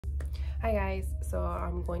Hi guys, so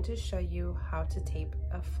I'm going to show you how to tape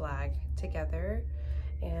a flag together,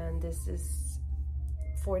 and this is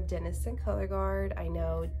for Denison Color Guard. I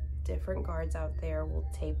know different guards out there will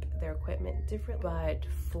tape their equipment differently, but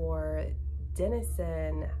for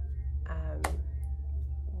Denison,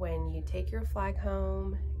 when you take your flag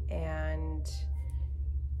home and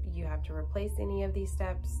you have to replace any of these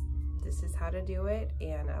steps, this is how to do it,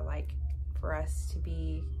 and I like for us to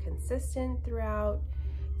be consistent throughout.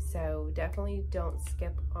 So definitely don't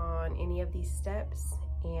skip on any of these steps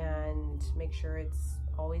and make sure it's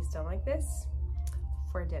always done like this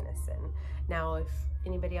for Denison. Now, if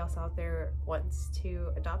anybody else out there wants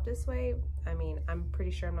to adopt this way, I mean, I'm pretty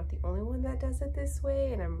sure I'm not the only one that does it this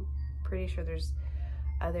way, and I'm pretty sure there's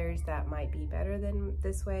others that might be better than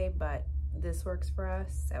this way, but this works for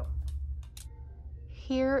us. So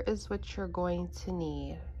here is what you're going to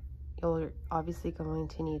need. You're obviously going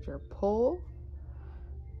to need your pole,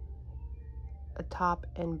 a top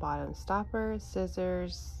and bottom stopper,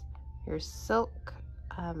 scissors, your silk,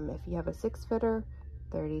 if you have a 6-footer,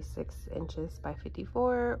 36 inches by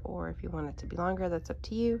 54, or if you want it to be longer, that's up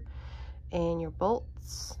to you, and your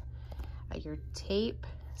bolts, your tape.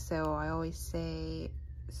 So I always say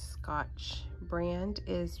Scotch brand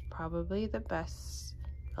is probably the best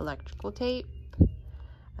electrical tape.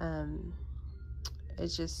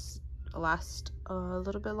 It's just lasts a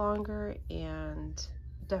little bit longer and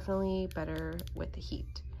definitely better with the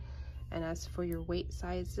heat. And as for your weight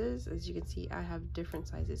sizes, as you can see, I have different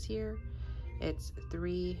sizes here. It's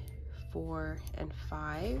 3, 4, and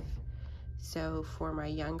 5. So for my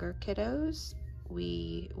younger kiddos,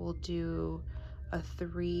 we will do a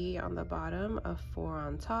 3 on the bottom, a 4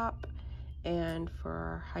 on top. And for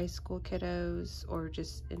our high school kiddos, or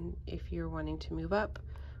just if you're wanting to move up,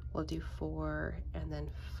 we'll do 4 and then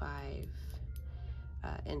 5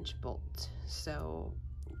 inch bolt. So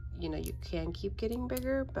you know, you can keep getting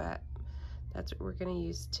bigger, but that's what we're going to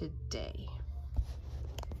use today.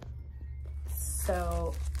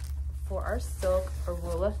 So for our silk, a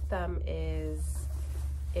rule of thumb is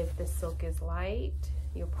if the silk is light,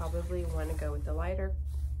 you'll probably want to go with the lighter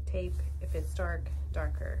tape. If it's dark,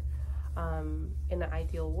 darker. In an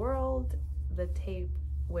ideal world, the tape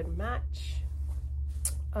would match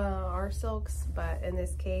our silks, but in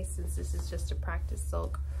this case, since this is just a practice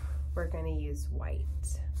silk, we're going to use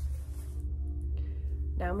white.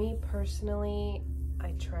 Now, me personally,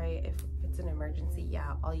 I try, if it's an emergency,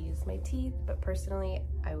 yeah, I'll use my teeth, but personally,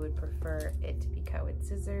 I would prefer it to be cut with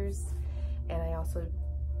scissors. And I also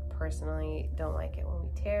personally don't like it when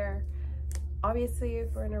we tear. Obviously,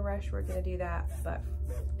 if we're in a rush, we're gonna do that, but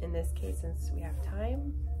in this case, since we have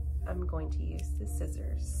time, I'm going to use the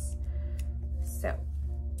scissors. So,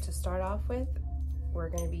 to start off with, we're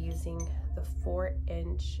gonna be using the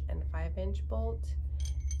 4-inch and 5-inch bolt,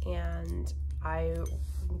 and I'm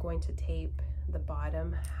going to tape the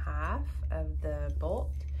bottom half of the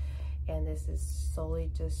bolt, and this is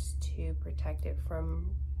solely just to protect it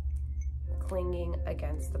from clinging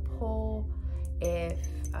against the pole. If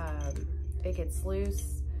it gets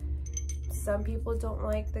loose, some people don't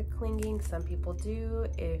like the clinging, some people do.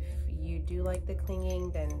 If you do like the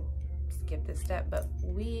clinging, then skip this step, but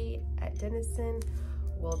we at Denison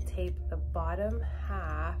will tape the bottom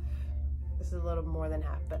half. This is a little more than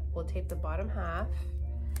half, but we'll tape the bottom half,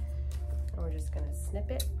 and we're just gonna snip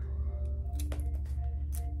it.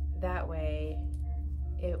 That way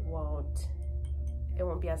it won't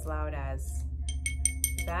be as loud as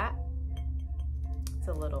that. It's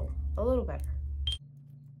a little better.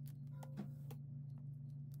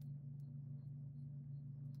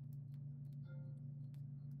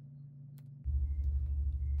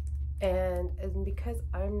 And because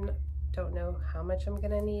I don't know how much I'm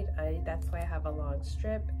gonna need, that's why I have a long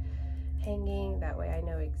strip hanging. That way I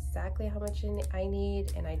know exactly how much I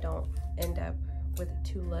need, and I don't end up with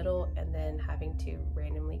too little and then having to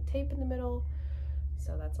randomly tape in the middle.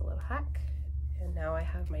 So that's a little hack. And now I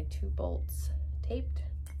have my 2 bolts taped.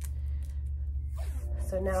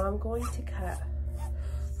 So now I'm going to cut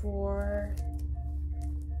 4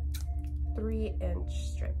 3-inch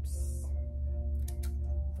strips,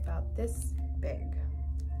 about this big.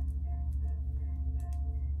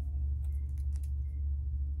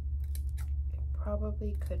 It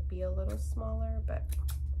probably could be a little smaller, but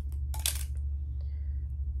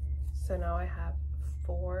so now I have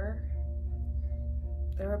 4.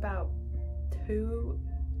 They're about 2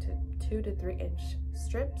 to 3-inch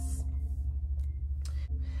strips.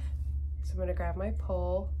 So I'm gonna grab my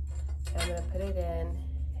pole, and I'm gonna put it in,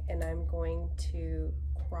 and I'm going to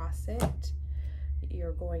cross it.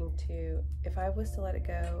 You're going to, if I was to let it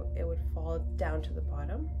go, it would fall down to the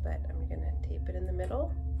bottom, but I'm gonna tape it in the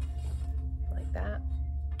middle. like that.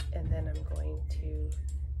 And then I'm going to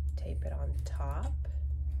tape it on top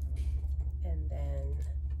and then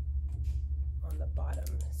on the bottom.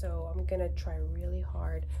 So I'm gonna try really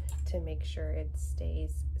hard to make sure it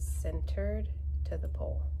stays centered to the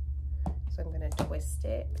pole. So I'm gonna twist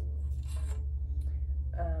it.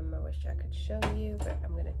 I wish I could show you, but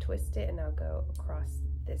I'm gonna twist it and I'll go across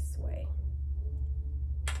this way.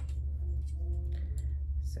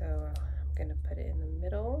 So I'm gonna put it in the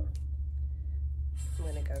middle. I'm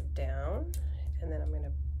gonna go down and then I'm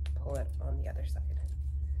gonna pull it on the other side,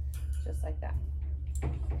 just like that.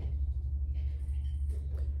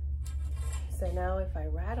 So now if I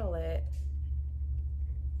rattle it,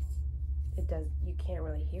 you can't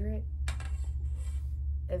really hear it.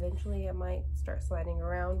 Eventually it might start sliding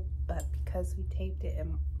around, but because we taped it, it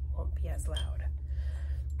won't be as loud.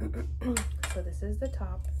 So this is the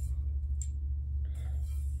top.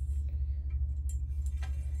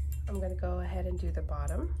 I'm gonna go ahead and do the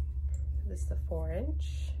bottom. This is the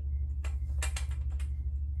 4-inch.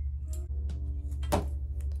 I'm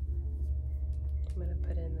gonna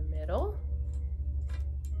put it in the middle.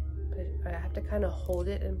 I have to kind of hold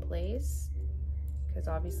it in place because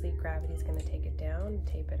obviously gravity is going to take it down.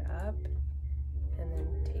 Tape it up and then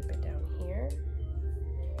tape it down here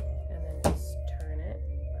and then just turn it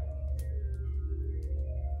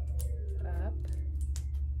up.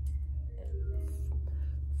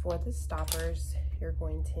 And for the stoppers, you're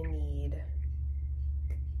going to need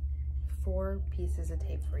 4 pieces of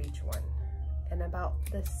tape for each one and about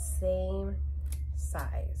the same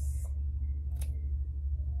size.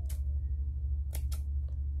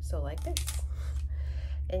 So like this.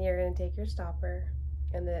 And you're gonna take your stopper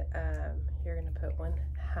and then you're gonna put one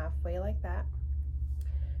halfway like that.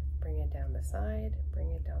 Bring it down the side,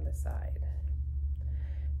 bring it down the side.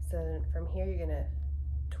 So from here you're gonna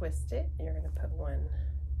twist it. You're gonna put one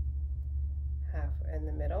half in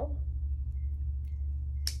the middle.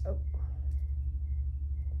 Oh.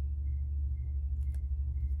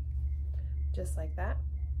 Just like that.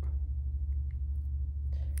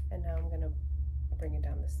 And now I'm gonna bring it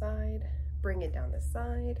down the side, bring it down the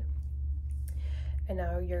side. And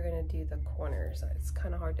now you're gonna do the corners. It's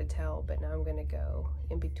kind of hard to tell, but now I'm gonna go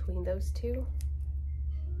in between those two.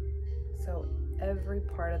 So every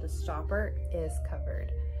part of the stopper is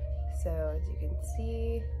covered. So as you can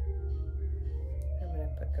see, I'm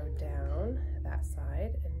gonna go down that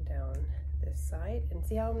side and down this side. And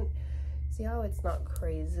see how it's not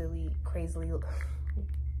crazily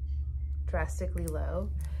drastically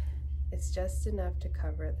low? It's just enough to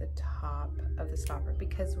cover the top of the stopper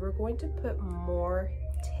because we're going to put more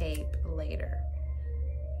tape later.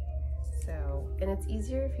 So, and it's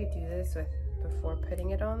easier if you do this before putting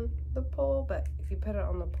it on the pole, but if you put it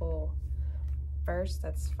on the pole first,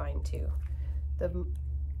 that's fine too.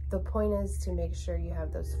 The point is to make sure you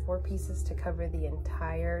have those 4 pieces to cover the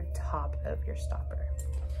entire top of your stopper.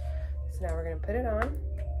 So now we're gonna put it on.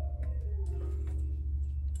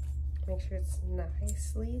 Make sure it's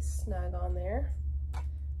nicely snug on there.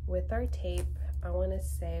 With our tape, I want to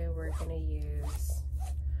say we're going to use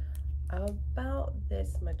about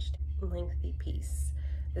this much lengthy piece.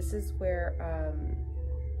 This is where,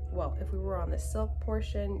 well, if we were on the silk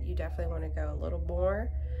portion, you definitely want to go a little more,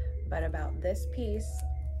 but about this piece,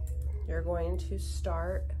 you're going to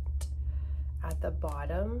start at the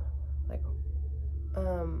bottom, like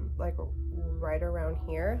right around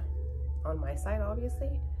here on my side,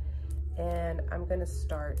 obviously. And I'm gonna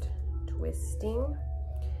start twisting,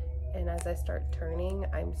 and as I start turning,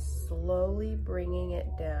 I'm slowly bringing it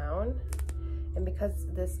down. And because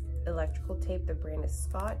this electrical tape, the brand is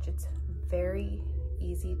Scotch, it's very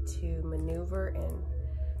easy to maneuver and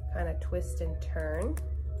kind of twist and turn.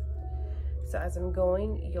 So as I'm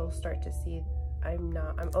going, you'll start to see I'm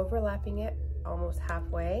overlapping it almost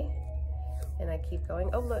halfway, and I keep going.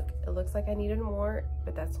 Oh look, it looks like I needed more,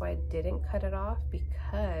 but that's why I didn't cut it off,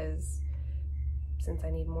 because since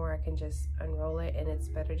I need more, I can just unroll it, and it's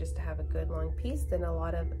better just to have a good long piece than a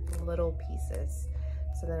lot of little pieces.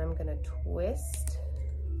 So then I'm gonna twist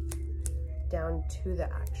down to the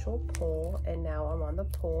actual pole, and now I'm on the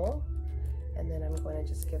pole, and then I'm going to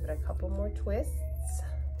just give it a couple more twists.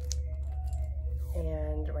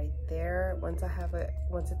 And right there, once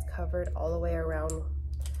it's covered all the way around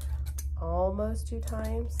almost 2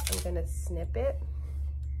 times, I'm gonna snip it,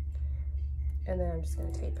 and then I'm just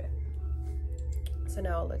gonna tape it. So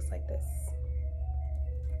now it looks like this.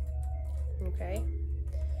 Okay,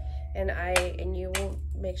 and you will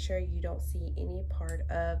make sure you don't see any part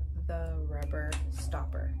of the rubber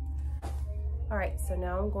stopper. All right, so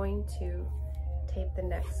now I'm going to tape the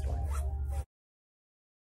next one.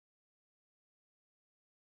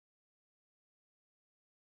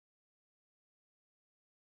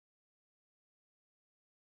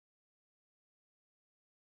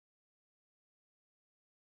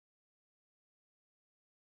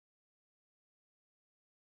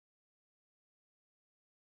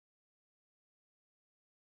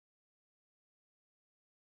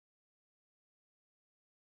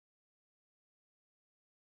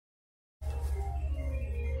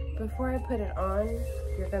 before I put it on,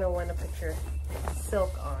 you're gonna want to put your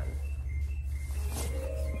silk on.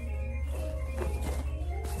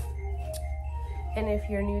 And if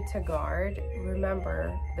you're new to Gard,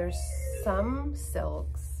 remember there's some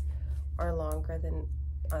silks are longer than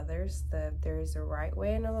others. There is a right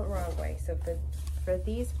way and a wrong way. So for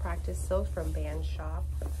these practice silks from Band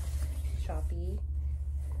Shopee,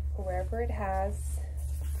 wherever it has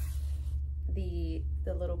the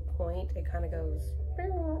little point, it kind of goes,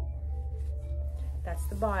 that's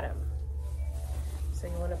the bottom. So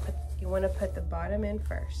you want to put the bottom in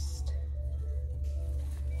first.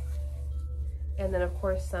 And then of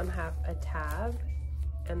course some have a tab,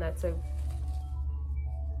 and that's a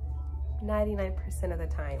 99% of the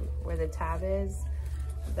time where the tab is,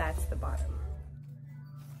 that's the bottom.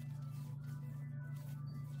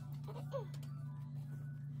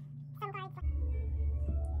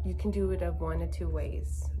 You can do it of one of two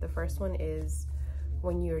ways. The first one is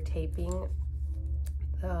when you're taping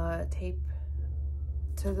the tape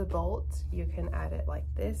to the bolt, you can add it like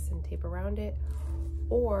this and tape around it,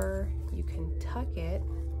 or you can tuck it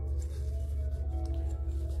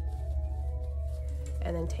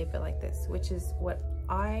and then tape it like this, which is what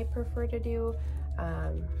I prefer to do.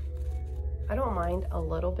 I don't mind a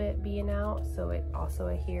little bit being out, so it also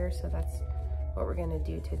adheres, so that's what we're gonna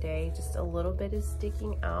do today. Just a little bit is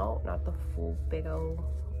sticking out, not the full big old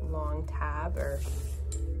long tab or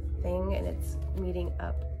thing, and it's meeting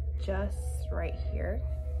up just right here,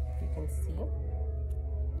 you can see.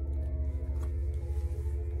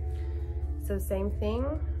 So same thing,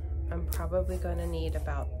 I'm probably gonna need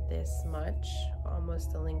about this much,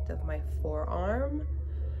 almost the length of my forearm,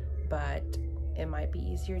 but it might be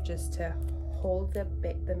easier just to hold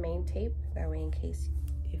the main tape, that way in case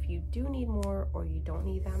if you do need more or you don't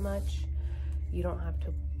need that much, you don't have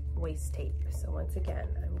to waste tape. So once again,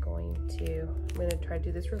 I'm gonna try to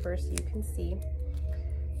do this reverse so you can see.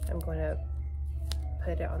 I'm going to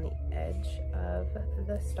put it on the edge of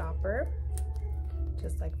the stopper,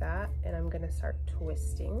 just like that, and I'm gonna start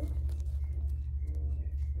twisting.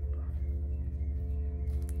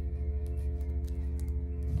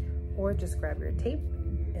 Or just grab your tape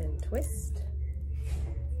and twist.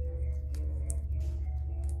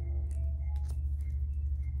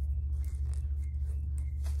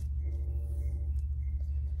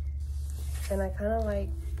 And I kind of like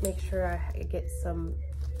make sure I get some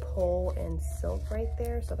pull and silk right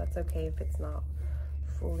there, so that's okay if it's not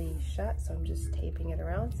fully shut. So I'm just taping it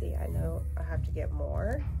around. See, I know I have to get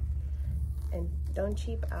more, and don't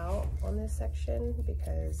cheap out on this section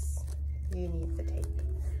because you need the tape.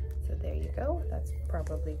 So there you go, that's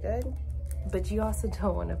probably good, but you also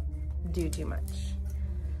don't want to do too much.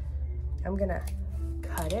 I'm gonna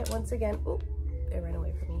cut it once again. Oop, it ran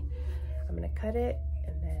away from me. I'm gonna cut it,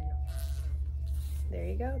 and then there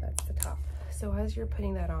you go, that's the top. So as you're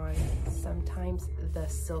putting that on, sometimes the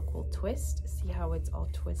silk will twist. See how it's all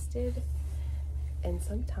twisted? And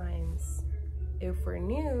sometimes, if we're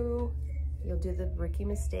new, you'll do the rookie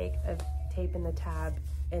mistake of taping the tab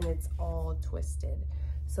and it's all twisted.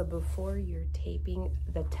 So before you're taping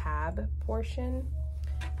the tab portion,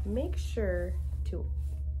 make sure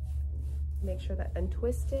that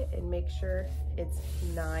untwist it and make sure it's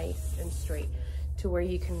nice and straight to where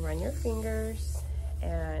you can run your fingers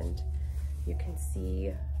and you can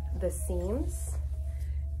see the seams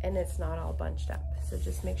and it's not all bunched up. So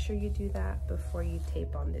just make sure you do that before you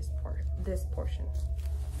tape on this portion.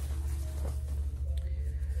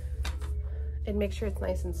 And make sure it's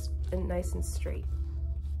nice and straight.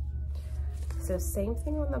 So same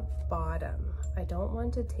thing on the bottom. I don't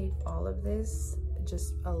want to tape all of this,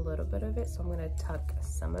 just a little bit of it. So I'm gonna tuck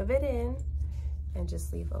some of it in and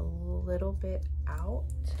just leave a little bit out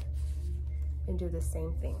and do the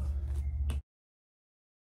same thing.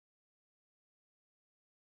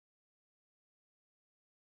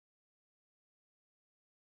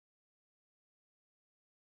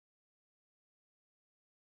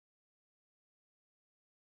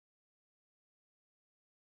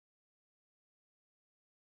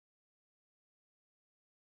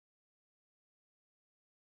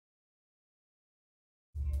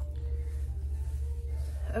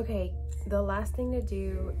 Okay, the last thing to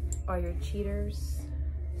do are your cheaters.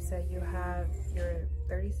 So you have your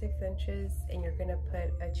 36 inches and you're gonna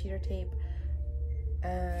put a cheater tape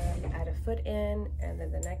at a foot in and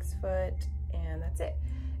then the next foot, and that's it.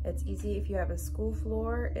 It's easy. If you have a school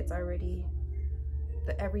floor, it's already,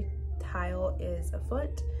 every tile is a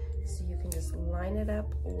foot, so you can just line it up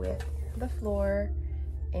with the floor,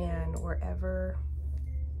 and wherever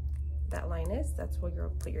that line is, that's where you'll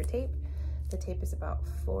put your tape. The tape is about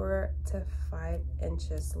 4 to 5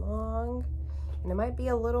 inches long, And it might be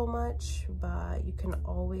a little much, but you can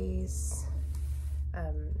always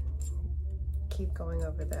keep going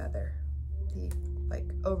over like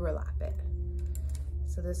overlap it.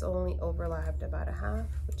 So this only overlapped about a half,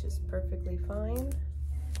 which is perfectly fine.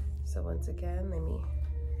 So once again,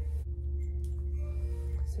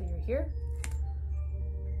 so you're here.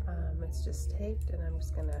 It's just taped, and I'm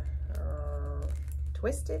just gonna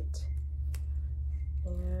twist it,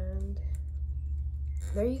 and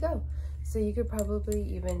there you go. So you could probably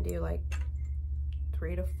even do like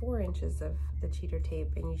 3 to 4 inches of the cheater tape,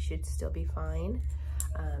 and you should still be fine.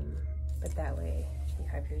 But that way you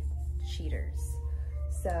have your cheaters.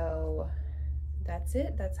 So that's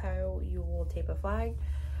it. That's how you will tape a flag.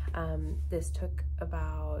 This took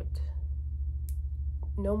about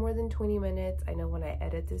no more than 20 minutes. I know when I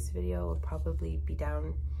edit this video, it'll probably be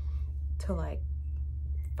down to like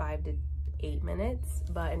 5 to 8 minutes,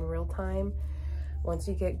 but in real time, once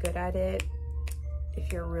you get good at it,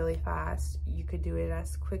 if you're really fast, you could do it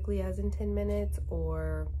as quickly as in 10 minutes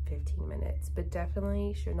or 15 minutes, but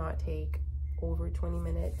definitely should not take over 20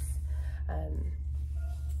 minutes.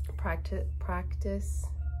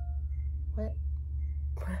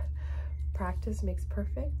 Practice makes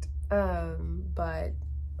perfect. But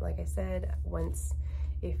like I said,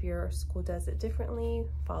 if your school does it differently,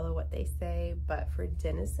 follow what they say. But for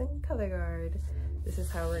Denison Color Guard, this is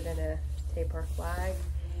how we're gonna tape our flag.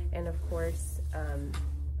 And of course,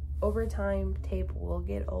 over time, tape will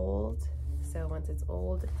get old. So once it's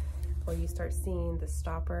old, or you start seeing the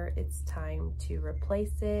stopper, it's time to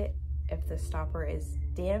replace it. If the stopper is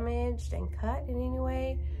damaged and cut in any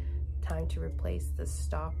way, time to replace the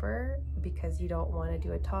stopper, because you don't want to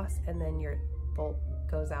do a toss and then your bolt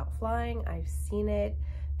goes out flying. I've seen it.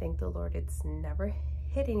 Thank the Lord it's never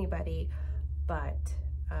hit anybody, but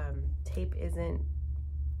tape isn't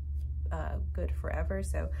good forever.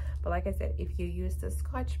 But like I said, if you use the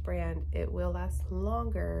Scotch brand, it will last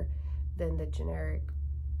longer than the generic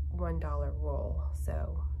 $1 roll.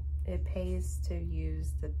 So it pays to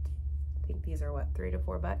use I think these are what, $3 to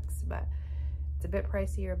 $4, but it's a bit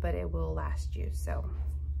pricier, but it will last you. So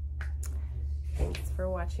thanks for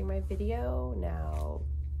watching my video. Now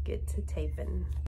get to taping.